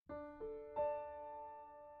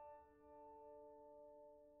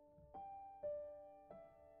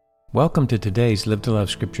Welcome to today's Live to Love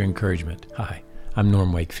Scripture Encouragement. Hi, I'm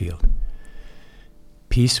Norm Wakefield.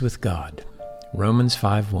 Peace with God. Romans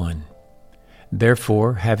 5:1.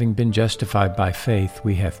 Therefore, having been justified by faith,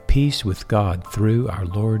 we have peace with God through our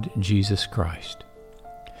Lord Jesus Christ.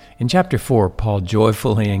 In chapter 4, Paul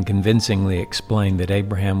joyfully and convincingly explained that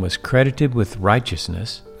Abraham was credited with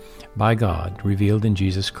righteousness by God revealed in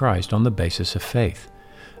Jesus Christ on the basis of faith.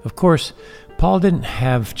 Of course, Paul didn't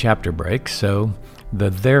have chapter breaks, so the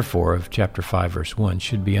therefore of chapter 5 verse 1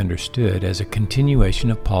 should be understood as a continuation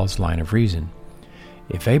of Paul's line of reason.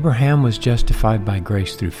 If Abraham was justified by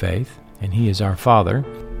grace through faith, and he is our Father,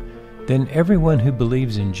 then everyone who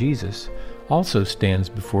believes in Jesus also stands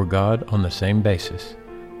before God on the same basis,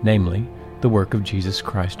 namely, the work of Jesus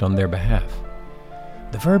Christ on their behalf.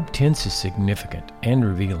 The verb tense is significant and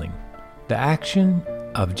revealing. The action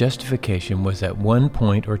of justification was at one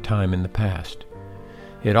point or time in the past.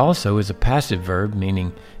 It also is a passive verb,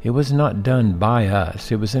 meaning it was not done by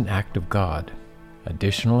us, it was an act of God.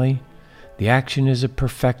 Additionally, the action is a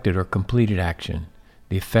perfected or completed action,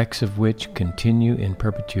 the effects of which continue in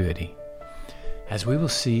perpetuity. As we will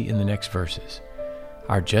see in the next verses,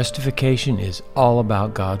 our justification is all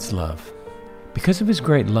about God's love. Because of His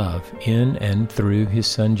great love in and through His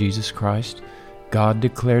Son Jesus Christ, God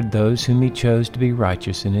declared those whom He chose to be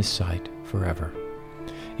righteous in His sight forever.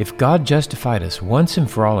 If God justified us once and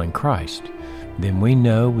for all in Christ, then we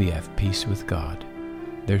know we have peace with God.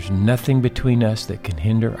 There's nothing between us that can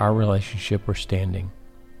hinder our relationship or standing.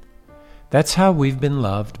 That's how we've been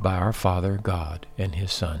loved by our Father, God, and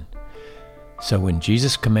His Son. So when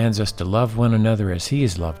Jesus commands us to love one another as He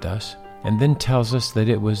has loved us, and then tells us that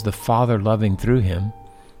it was the Father loving through Him,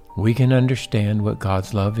 we can understand what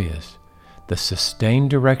God's love is, the sustained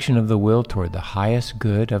direction of the will toward the highest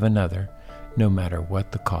good of another, no matter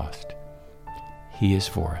what the cost. He is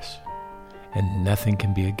for us, and nothing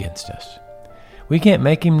can be against us. We can't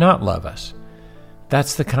make Him not love us.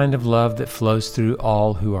 That's the kind of love that flows through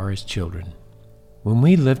all who are His children. When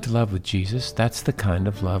we live to love with Jesus, that's the kind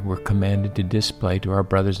of love we're commanded to display to our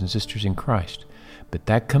brothers and sisters in Christ. But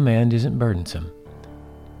that command isn't burdensome,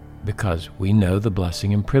 because we know the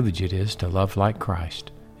blessing and privilege it is to love like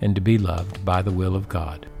Christ and to be loved by the will of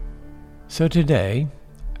God. So today,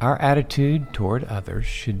 our attitude toward others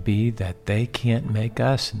should be that they can't make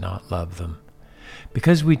us not love them,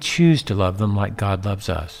 because we choose to love them like God loves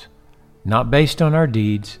us, not based on our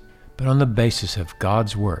deeds, but on the basis of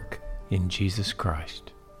God's work in Jesus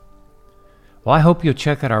Christ. Well, I hope you'll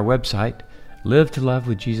check out our website,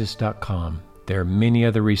 livetolovewithjesus.com. There are many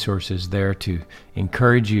other resources there to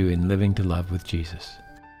encourage you in living to love with Jesus.